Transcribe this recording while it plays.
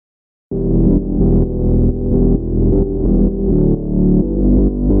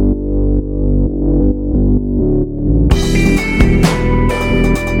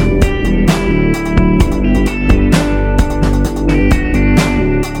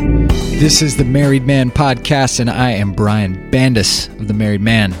This is the Married Man Podcast, and I am Brian Bandis of The Married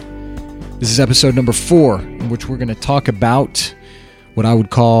Man. This is episode number 4, in which we're going to talk about what I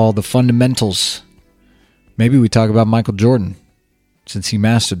would call the fundamentals. Maybe we talk about Michael Jordan, since he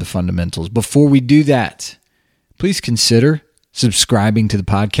mastered the fundamentals. Before we do that, please consider subscribing to the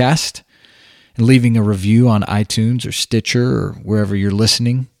podcast and leaving a review on iTunes or Stitcher or wherever you're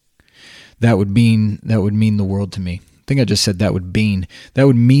listening. That would mean the world to me. I think I just said that would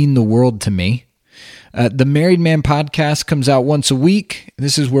mean the world to me. The Married Man Podcast comes out once a week.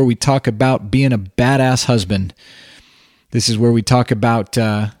 This is where we talk about being a badass husband. This is where we talk about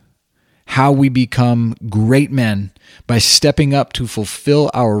how we become great men by stepping up to fulfill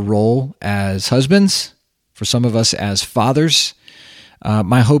our role as husbands, for some of us as fathers.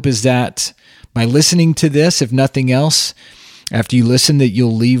 My hope is that by listening to this, if nothing else, after you listen, that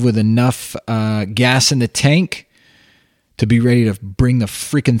you'll leave with enough gas in the tank to be ready to bring the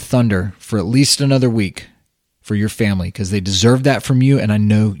freaking thunder for at least another week for your family, because they deserve that from you, and I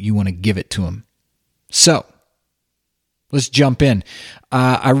know you want to give it to them. So, let's jump in.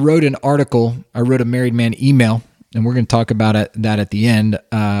 I wrote an article. I wrote a Married Man email, and we're going to talk about that at the end,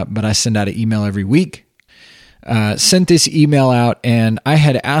 but I send out an email every week. Sent this email out, and I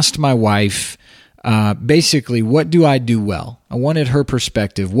had asked my wife, basically, what do I do well? I wanted her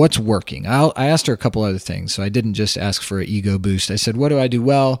perspective. What's working? I asked her a couple other things, so I didn't just ask for an ego boost. I said, what do I do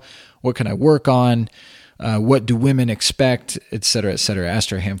well? What can I work on? What do women expect? Et cetera, et cetera. I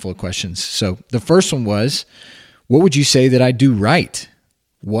asked her a handful of questions. So the first one was, what would you say that I do right?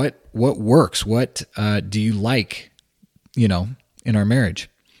 What works? What do you like, in our marriage?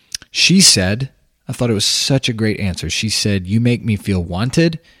 She said, I thought it was such a great answer. She said, you make me feel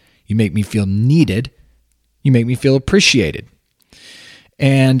wanted. You make me feel needed. You make me feel appreciated.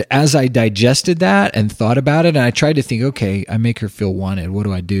 And as I digested that and thought about it, and I tried to think, okay, I make her feel wanted. What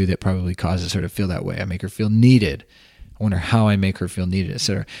do I do that probably causes her to feel that way? I make her feel needed. I wonder how I make her feel needed,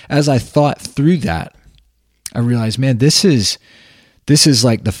 etc. As I thought through that, I realized, man, this is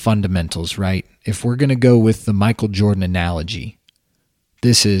like the fundamentals, right? If we're going to go with the Michael Jordan analogy,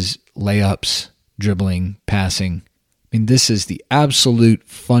 this is layups, dribbling, passing. I mean, this is the absolute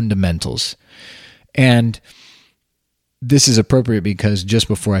fundamentals. And this is appropriate because just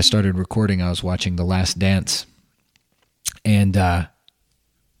before I started recording, I was watching The Last Dance. And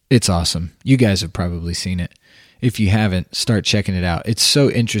it's awesome. You guys have probably seen it. If you haven't, start checking it out. It's so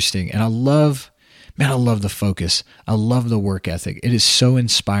interesting. And I love the focus. I love the work ethic. It is so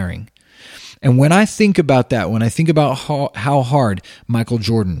inspiring. And when I think about that, when I think about how hard Michael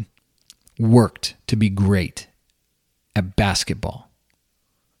Jordan worked to be great at basketball.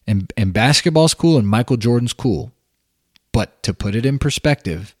 And basketball's cool and Michael Jordan's cool. But to put it in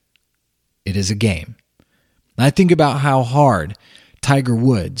perspective, it is a game. I think about how hard Tiger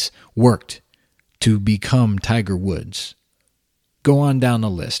Woods worked to become Tiger Woods. Go on down the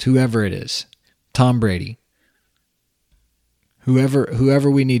list, whoever it is. Tom Brady.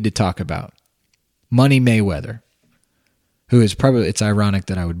 Whoever we need to talk about. Money Mayweather. Who is probably, it's ironic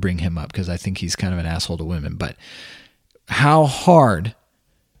that I would bring him up because I think he's kind of an asshole to women, but how hard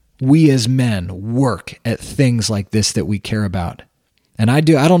we as men work at things like this that we care about. And I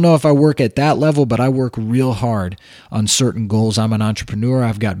don't know if I work at that level, but I work real hard on certain goals. I'm an entrepreneur.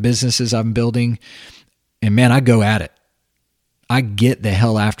 I've got businesses I'm building. And man, I go at it. I get the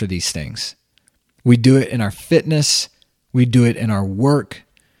hell after these things. We do it in our fitness. We do it in our work.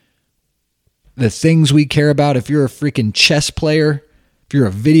 The things we care about. If you're a freaking chess player, if you're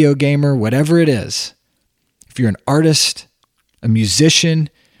a video gamer, whatever it is, if you're an artist, a musician,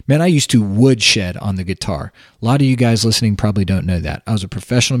 man, I used to woodshed on the guitar. A lot of you guys listening probably don't know that. I was a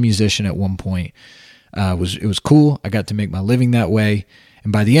professional musician at one point. It was cool. I got to make my living that way.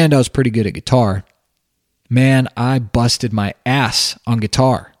 And by the end, I was pretty good at guitar. Man, I busted my ass on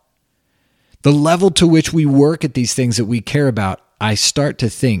guitar. The level to which we work at these things that we care about, I start to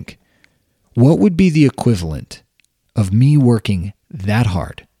think, what would be the equivalent of me working that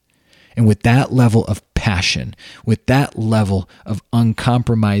hard and with that level of passion, with that level of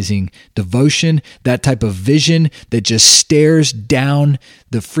uncompromising devotion, that type of vision that just stares down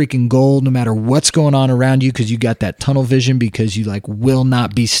the freaking goal no matter what's going on around you because you got that tunnel vision because you will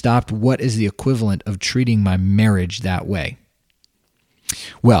not be stopped. What is the equivalent of treating my marriage that way?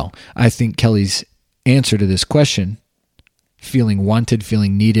 Well, I think Kelly's answer to this question, feeling wanted,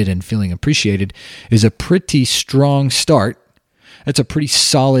 feeling needed, and feeling appreciated, is a pretty strong start. That's a pretty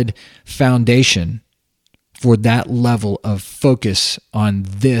solid foundation for that level of focus on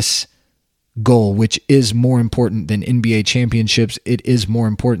this goal, which is more important than NBA championships. It is more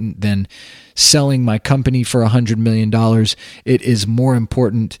important than selling my company for $100 million. It is more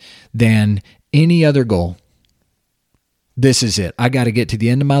important than any other goal. This is it. I got to get to the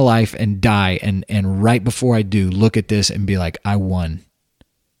end of my life and die. And right before I do, look at this and be like, I won.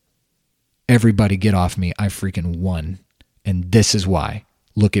 Everybody get off me. I freaking won. And this is why.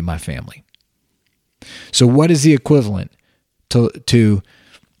 Look at my family. So what is the equivalent to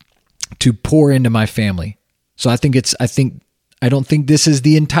pour into my family? So I don't think this is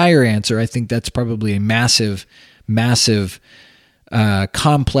the entire answer. I think that's probably a massive,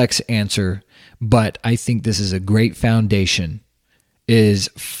 complex answer. But I think this is a great foundation, is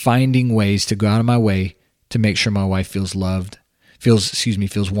finding ways to go out of my way to make sure my wife feels loved,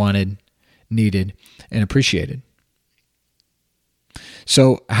 feels wanted, needed, and appreciated.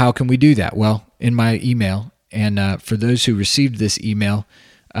 So how can we do that? Well, in my email, and for those who received this email,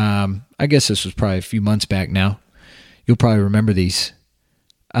 I guess this was probably a few months back now, you'll probably remember these.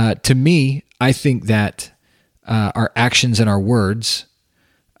 To me, I think that our actions and our words,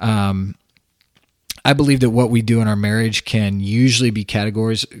 I believe that what we do in our marriage can usually be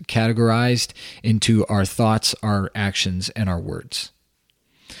categorized into our thoughts, our actions, and our words.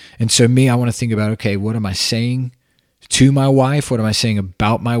 And so I want to think about, okay, what am I saying to my wife? What am I saying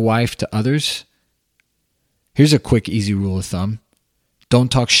about my wife to others? Here's a quick, easy rule of thumb.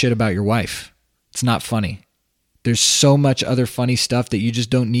 Don't talk shit about your wife. It's not funny. There's so much other funny stuff that you just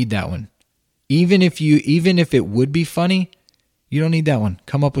don't need that one. Even if it would be funny, you don't need that one.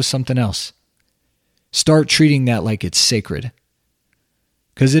 Come up with something else. Start treating that like it's sacred.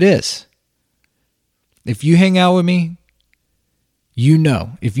 Because it is. If you hang out with me, you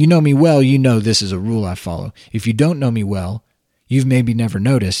know. If you know me well, you know this is a rule I follow. If you don't know me well, you've maybe never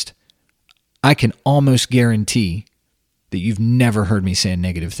noticed, I can almost guarantee that you've never heard me say a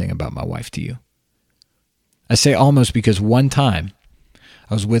negative thing about my wife to you. I say almost because one time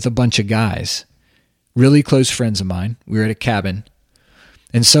I was with a bunch of guys, really close friends of mine. We were at a cabin,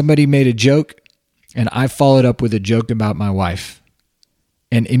 and somebody made a joke, and I followed up with a joke about my wife.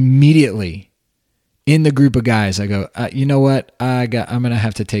 And immediately, in the group of guys, I go, you know what? I'm going to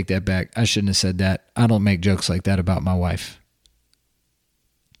have to take that back. I shouldn't have said that. I don't make jokes like that about my wife.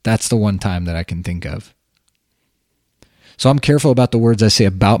 That's the one time that I can think of. So I'm careful about the words I say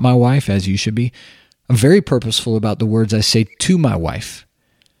about my wife, as you should be. I'm very purposeful about the words I say to my wife.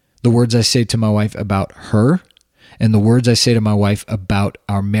 The words I say to my wife about her, and the words I say to my wife about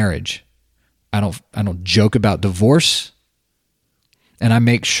our marriage. I don't joke about divorce, and I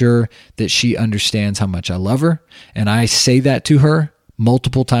make sure that she understands how much I love her, and I say that to her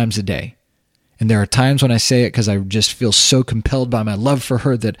multiple times a day. And there are times when I say it because I just feel so compelled by my love for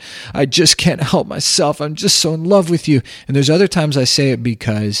her that I just can't help myself. I'm just so in love with you. And there's other times I say it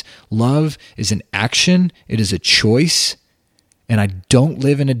because love is an action. It is a choice. And I don't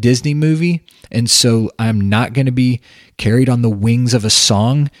live in a Disney movie. And so I'm not going to be carried on the wings of a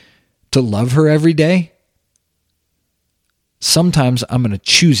song to love her every day. Sometimes I'm going to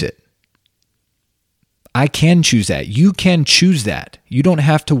choose it. I can choose that. You can choose that. You don't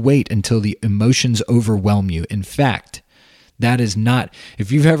have to wait until the emotions overwhelm you. In fact, that is not,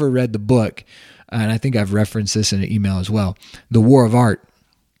 if you've ever read the book, and I think I've referenced this in an email as well, The War of Art.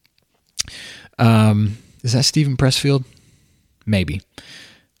 Is that Stephen Pressfield? Maybe.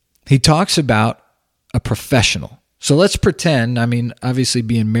 He talks about a professional. So let's pretend, obviously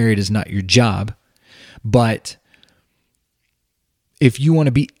being married is not your job, but if you want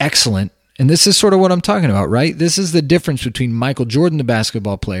to be excellent, and this is sort of what I'm talking about, right? This is the difference between Michael Jordan, the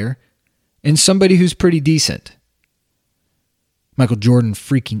basketball player, and somebody who's pretty decent. Michael Jordan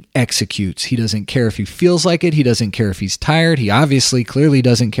freaking executes. He doesn't care if he feels like it. He doesn't care if he's tired. He obviously clearly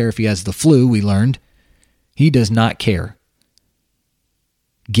doesn't care if he has the flu, we learned. He does not care.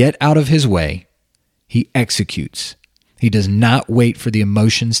 Get out of his way. He executes. He does not wait for the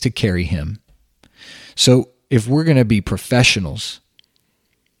emotions to carry him. So if we're going to be professionals,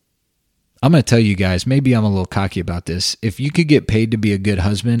 I'm going to tell you guys, maybe I'm a little cocky about this. If you could get paid to be a good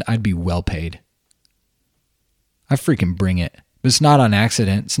husband, I'd be well paid. I freaking bring it. But it's not on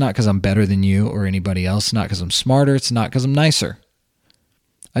accident. It's not because I'm better than you or anybody else. It's not because I'm smarter. It's not because I'm nicer.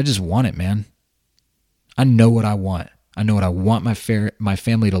 I just want it, man. I know what I want. I know what I want my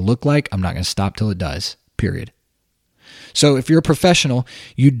family to look like. I'm not going to stop till it does, period. So if you're a professional,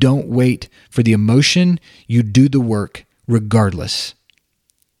 you don't wait for the emotion. You do the work regardless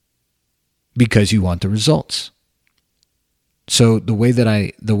because you want the results. So the way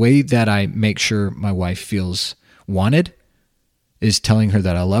that I make sure my wife feels wanted is telling her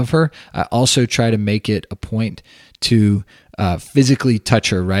that I love her. I also try to make it a point to physically touch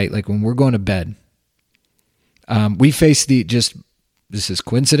her, right? Like when we're going to bed, we face this is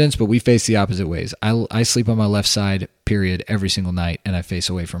coincidence, but we face the opposite ways. I sleep on my left side, period, every single night, and I face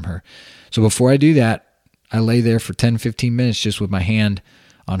away from her. So before I do that, I lay there for 10, 15 minutes just with my hand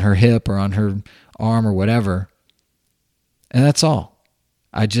on her hip or on her arm or whatever. And that's all.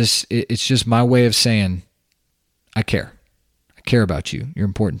 It's just my way of saying, I care. I care about you. You're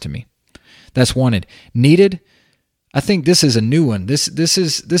important to me. That's wanted. Needed, I think this is a new one. This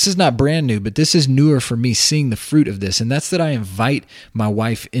is not brand new, but this is newer for me, seeing the fruit of this. And that's that I invite my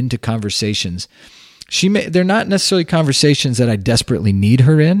wife into conversations. They're not necessarily conversations that I desperately need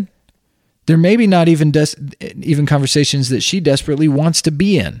her in. They're maybe not even conversations that she desperately wants to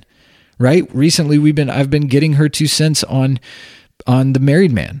be in, right? Recently, I've been getting her 2 cents on the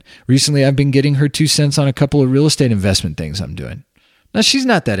Married Man. Recently, I've been getting her 2 cents on a couple of real estate investment things I'm doing. Now, she's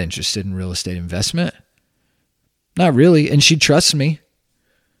not that interested in real estate investment. Not really, and she trusts me.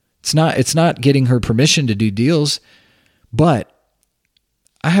 It's not getting her permission to do deals, but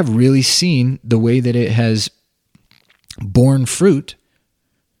I have really seen the way that it has borne fruit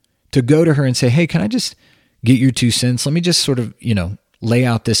to go to her and say, hey, can I just get your 2 cents? Let me just sort of, lay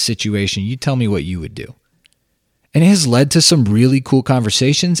out this situation. You tell me what you would do. And it has led to some really cool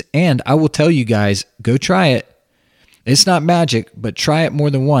conversations. And I will tell you guys, go try it. It's not magic, but try it more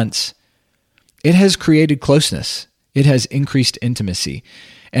than once. It has created closeness. It has increased intimacy.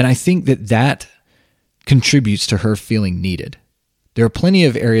 And I think that contributes to her feeling needed. There are plenty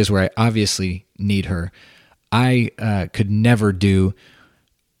of areas where I obviously need her. I could never do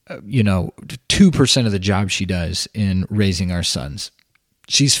 2% of the job she does in raising our sons.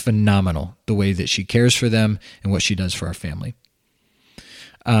 She's phenomenal, the way that she cares for them and what she does for our family.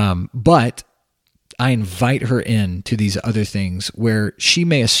 But I invite her in to these other things where she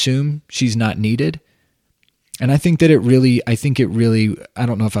may assume she's not needed. And I think that it really, I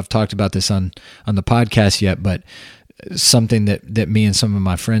don't know if I've talked about this on the podcast yet, but something that me and some of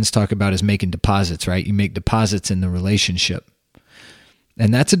my friends talk about is making deposits, right? You make deposits in the relationship.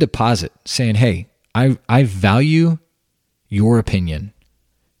 And that's a deposit saying, hey, I value your opinion.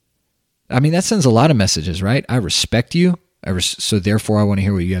 I mean, that sends a lot of messages, right? I respect you. So therefore, I want to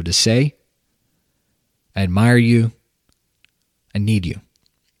hear what you have to say. I admire you. I need you.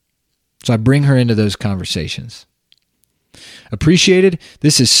 So I bring her into those conversations. Appreciated.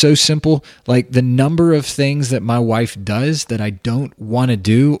 This is so simple. Like the number of things that my wife does that I don't want to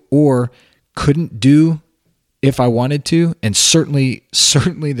do or couldn't do if I wanted to, and certainly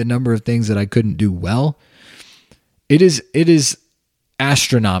the number of things that I couldn't do well, it is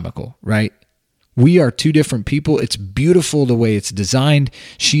astronomical, right? We are two different people. It's beautiful the way it's designed.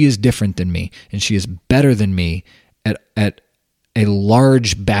 She is different than me, and she is better than me at a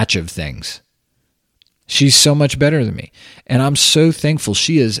large batch of things. She's so much better than me, and I'm so thankful.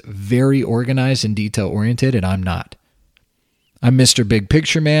 She is very organized and detail-oriented, and I'm not. I'm Mr. Big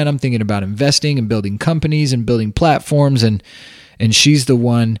Picture Man. I'm thinking about investing and building companies and building platforms, and she's the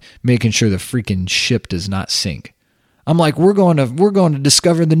one making sure the freaking ship does not sink. I'm like, we're going to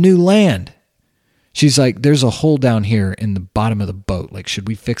discover the new land. She's like, there's a hole down here in the bottom of the boat. Like, should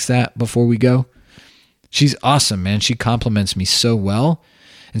we fix that before we go? She's awesome, man. She compliments me so well.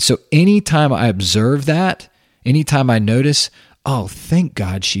 And so anytime I observe that, anytime I notice, oh, thank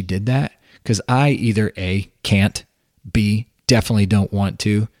God she did that, because I either A, can't, B, definitely don't want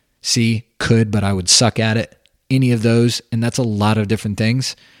to, C, could, but I would suck at it, any of those, and that's a lot of different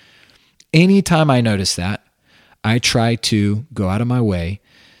things. Anytime I notice that, I try to go out of my way.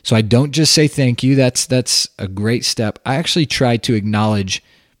 So I don't just say thank you. That's a great step. I actually try to acknowledge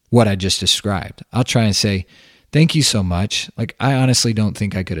what I just described. I'll try and say, thank you so much. Like, I honestly don't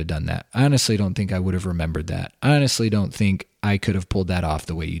think I could have done that. I honestly don't think I would have remembered that. I honestly don't think I could have pulled that off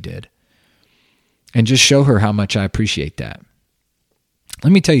the way you did. And just show her how much I appreciate that.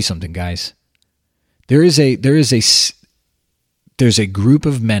 Let me tell you something, guys. There's a group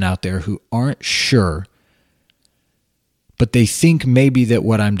of men out there who aren't sure, but they think maybe that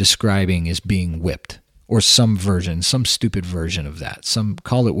what I'm describing is being whipped, or some stupid version of that.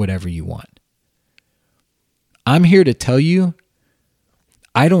 Call it whatever you want. I'm here to tell you,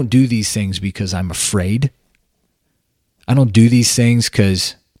 I don't do these things because I'm afraid. I don't do these things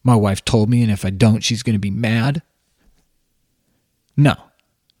because my wife told me, and if I don't, she's going to be mad. No,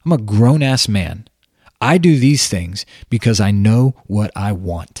 I'm a grown-ass man. I do these things because I know what I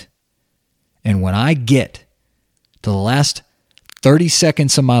want. And when I get to the last 30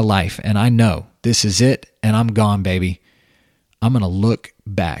 seconds of my life and I know this is it and I'm gone, baby, I'm going to look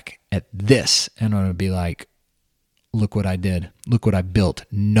back at this and I'm going to be like, look what I did. Look what I built.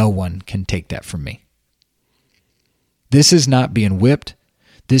 No one can take that from me. This is not being whipped.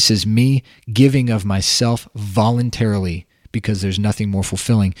 This is me giving of myself voluntarily, because there's nothing more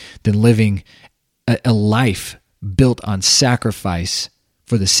fulfilling than living a life built on sacrifice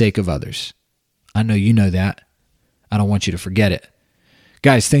for the sake of others. I know you know that. I don't want you to forget it.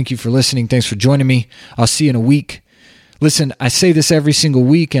 Guys, thank you for listening. Thanks for joining me. I'll see you in a week. Listen, I say this every single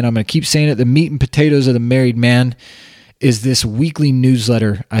week, and I'm going to keep saying it. The meat and potatoes of the married man is this weekly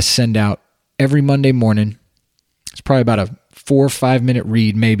newsletter I send out every Monday morning. It's probably about a 4 or 5 minute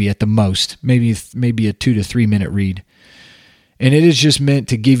read, maybe at the most, maybe a 2 to 3 minute read. And it is just meant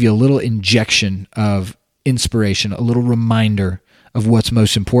to give you a little injection of inspiration, a little reminder of what's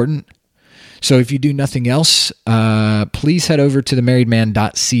most important. So if you do nothing else, please head over to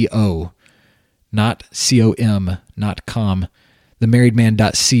themarriedman.co, not C-O-M, not com,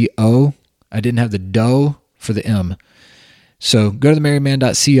 themarriedman.co. I didn't have the dough for the M. So go to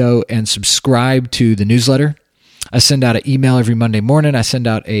themarriedman.co and subscribe to the newsletter. I send out an email every Monday morning. I send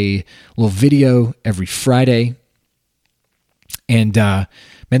out a little video every Friday. And man,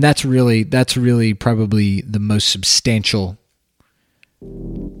 that's really probably the most substantial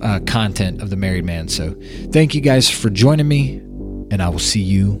content of The Married Man. So thank you guys for joining me, and I will see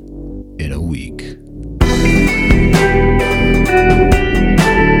you in a week.